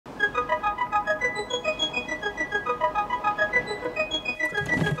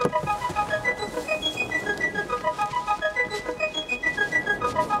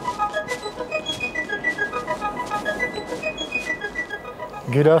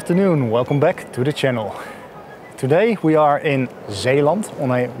Good afternoon, welcome back to the channel. Today we are in Zeeland on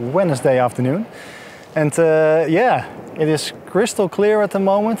a Wednesday afternoon. And yeah, it is crystal clear at the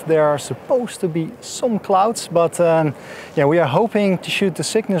moment. There are supposed to be some clouds, but yeah, we are hoping to shoot the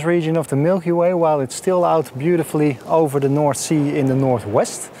Cygnus region of the Milky Way while it's still out beautifully over the North Sea in the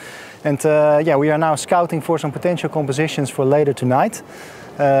northwest. And yeah, we are now scouting for some potential compositions for later tonight.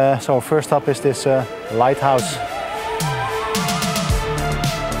 So first up is this lighthouse.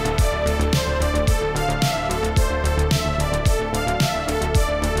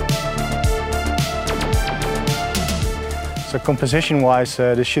 So composition-wise,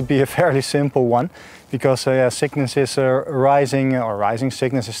 this should be a fairly simple one, because yeah, Cygnus is rising.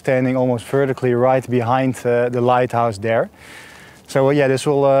 Cygnus is standing almost vertically right behind the lighthouse there. So yeah, this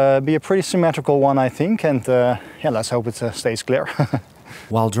will be a pretty symmetrical one, I think, and yeah, let's hope it stays clear.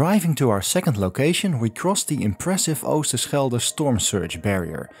 While driving to our second location, we crossed the impressive Oosterschelde storm surge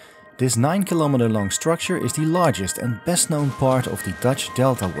barrier. This 9-kilometer long structure is the largest and best known part of the Dutch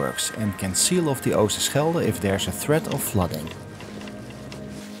delta works and can seal off the Oosterschelde if there's a threat of flooding.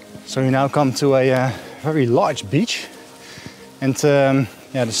 So you now come to a very large beach, and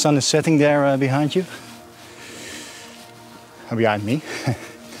yeah, the sun is setting there behind you, behind me.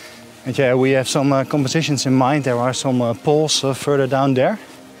 And yeah, we have some compositions in mind. There are some poles further down there,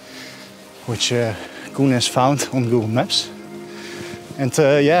 which Koen has found on Google Maps. And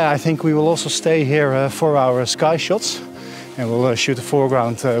yeah, I think we will also stay here for our sky shots, and we'll shoot the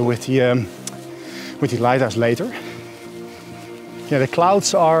foreground with the lighthouse later. Yeah, the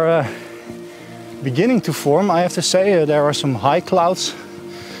clouds are beginning to form, I have to say. There are some high clouds,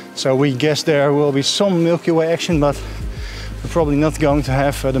 so we guess there will be some Milky Way action, but we're probably not going to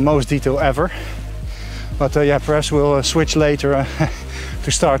have the most detail ever. But yeah, perhaps we'll switch later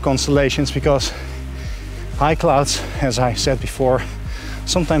to star constellations, because high clouds, as I said before,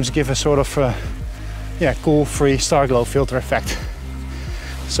 sometimes give a sort of yeah, cool, free star glow filter effect.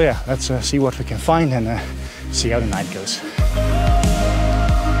 So yeah, let's see what we can find and see how the night goes.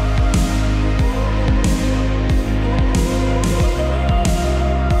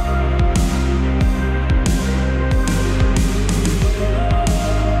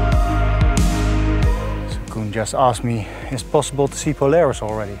 So Koen just asked me, is it possible to see Polaris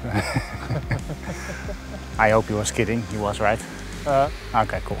already? I hope he was kidding. He was, right?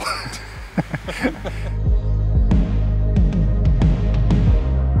 Okay, cool.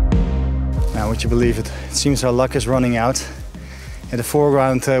 Now, would you believe it? It seems our luck is running out. In the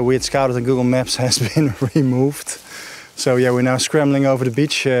foreground we had scouted on Google Maps has been removed. So yeah, we're now scrambling over the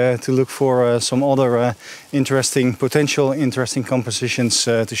beach to look for some other potential interesting compositions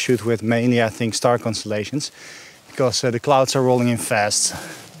to shoot with, mainly I think star constellations, because the clouds are rolling in fast.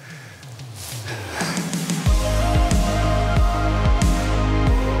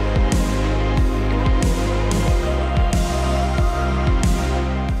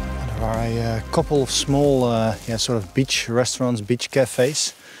 A couple of small yeah, sort of beach restaurants, beach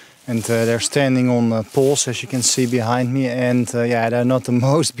cafes, and they're standing on poles, as you can see behind me, and yeah, they're not the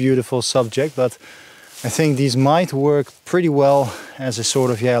most beautiful subject, but I think these might work pretty well as a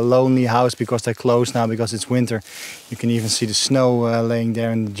sort of, yeah, lonely house, because they're closed now because it's winter. You can even see the snow laying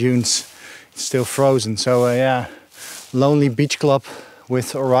there in the dunes. It's still frozen, so yeah, lonely beach club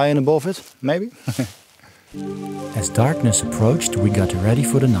with Orion above it, maybe. As darkness approached, we got ready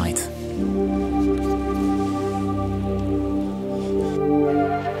for the night.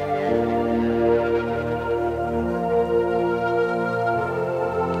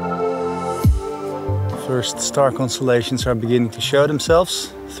 First star constellations are beginning to show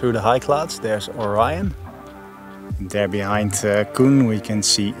themselves through the high clouds. There's Orion. And there behind Koen we can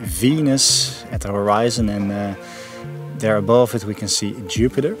see Venus at the horizon, and there above it we can see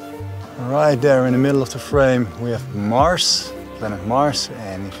Jupiter. Right there in the middle of the frame we have Mars, planet Mars,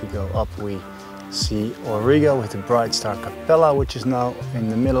 and if you go up we see Orion with the bright star Capella, which is now in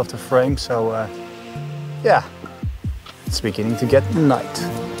the middle of the frame. So yeah, it's beginning to get night.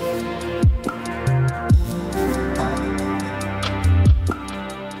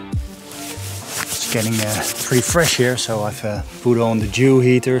 Getting pretty fresh here, so I've put on the dew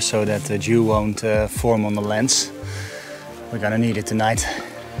heater so that the dew won't form on the lens. We're gonna need it tonight.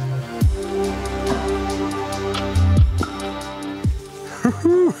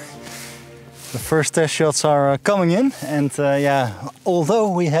 The first test shots are coming in, and yeah, although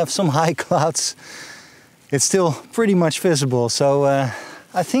we have some high clouds, it's still pretty much visible, so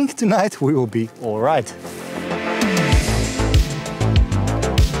I think tonight we will be all right.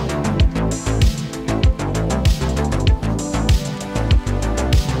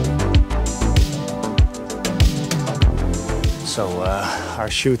 So our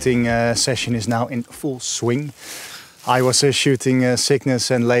shooting session is now in full swing. I was shooting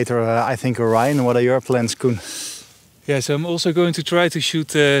Cygnus and later I think Orion. What are your plans, Koen? Yeah, so I'm also going to try to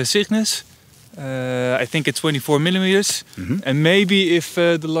shoot Cygnus. I think at 24 millimeters. And maybe if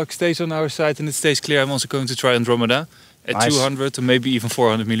the luck stays on our side and it stays clear, I'm also going to try Andromeda at nice. 200 or maybe even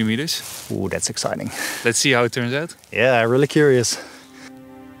 400 millimeters. Ooh, that's exciting. Let's see how it turns out. Yeah, really curious.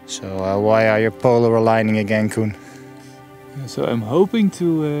 So why are you polar aligning again, Koen? Yeah, so I'm hoping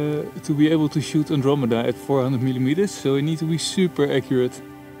to be able to shoot Andromeda at 400 millimeters. So I need to be super accurate.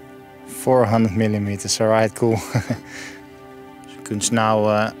 400 millimeters, alright, cool. So Koen's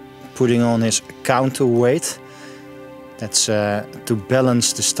now putting on his counterweight. That's to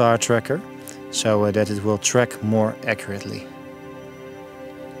balance the star tracker, so that it will track more accurately.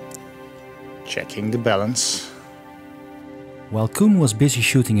 Checking the balance. While Koen was busy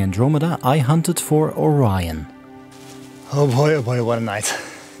shooting Andromeda, I hunted for Orion. Oh boy, what a night.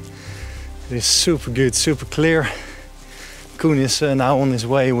 It is super good, super clear. Koen is now on his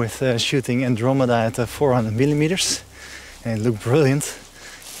way with shooting Andromeda at 400 millimeters. And it looked brilliant.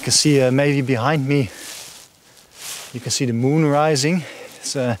 You can see maybe behind me, you can see the moon rising.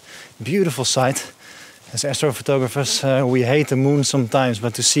 It's a beautiful sight. As astrophotographers, we hate the moon sometimes,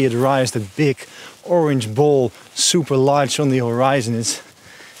 but to see it rise, that big orange ball, super large on the horizon, it's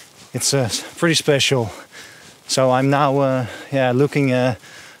pretty special. So I'm now looking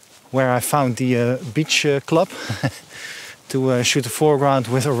where I found the beach club to shoot the foreground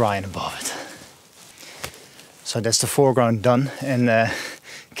with Orion above it. So that's the foreground done, and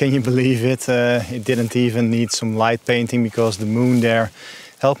can you believe it? It didn't even need some light painting because the moon there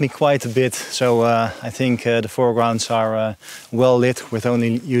helped me quite a bit. So I think the foregrounds are well lit with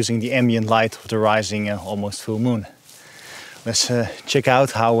only using the ambient light of the rising almost full moon. Let's check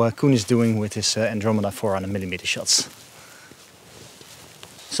out how Koen is doing with his Andromeda 400mm shots.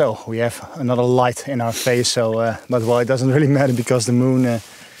 So we have another light in our face, so but well, it doesn't really matter because the moon, as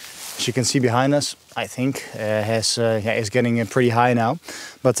you can see behind us, I think is getting pretty high now.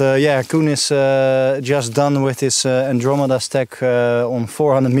 But yeah, Koen is just done with his Andromeda stack on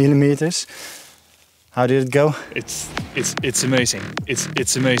 400mm. How did it go? It's amazing.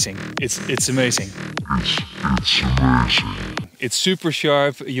 It's amazing. It's amazing. It's amazing. It's super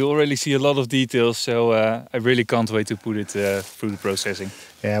sharp. You already see a lot of details, so I really can't wait to put it through the processing.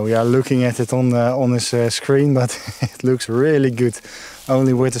 Yeah, we are looking at it on his screen, but it looks really good.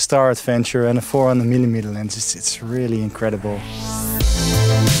 Only with the Star Adventurer and a 400mm lens, it's really incredible.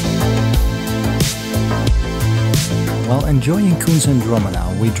 While enjoying Koen's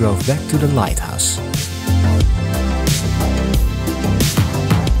Andromeda, we drove back to the lighthouse.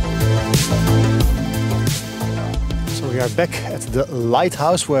 So we are back at the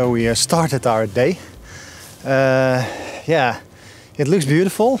lighthouse where we started our day. Yeah, it looks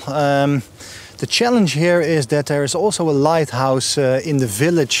beautiful. The challenge here is that there is also a lighthouse in the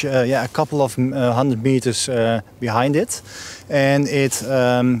village, a couple of 100 meters behind it. And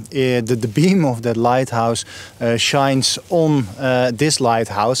the beam of that lighthouse shines on this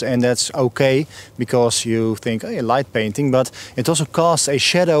lighthouse, and that's okay because you think, oh, light painting, but it also casts a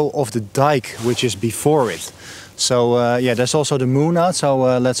shadow of the dike which is before it. So yeah, there's also the moon out,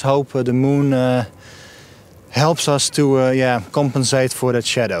 so let's hope the moon helps us to compensate for that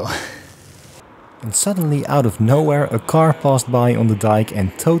shadow. And suddenly, out of nowhere, a car passed by on the dike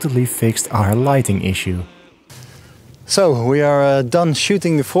and totally fixed our lighting issue. So we are done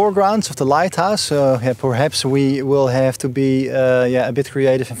shooting the foregrounds of the lighthouse. Yeah, perhaps we will have to be a bit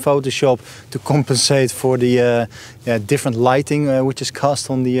creative in Photoshop to compensate for the different lighting which is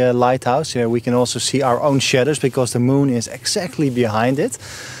cast on the lighthouse. We can also see our own shadows because the moon is exactly behind it.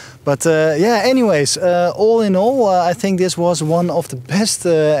 But yeah, anyways, all in all, I think this was one of the best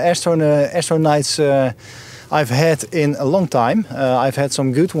astro nights I've had in a long time. I've had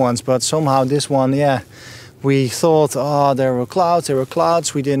some good ones, but somehow this one, yeah, we thought, oh, there were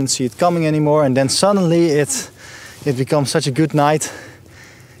clouds, we didn't see it coming anymore, and then suddenly it becomes such a good night.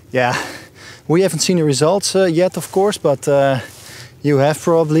 Yeah, we haven't seen the results yet, of course, but you have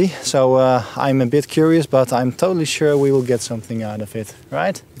probably, so I'm a bit curious, but I'm totally sure we will get something out of it,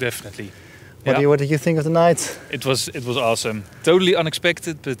 right? Definitely. What did you think of the night? It was awesome. Totally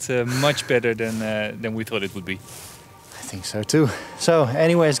unexpected, but much better than we thought it would be. I think so too. So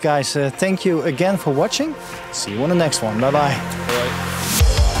anyways, guys, thank you again for watching. See you on the next one. Bye-bye. Bye.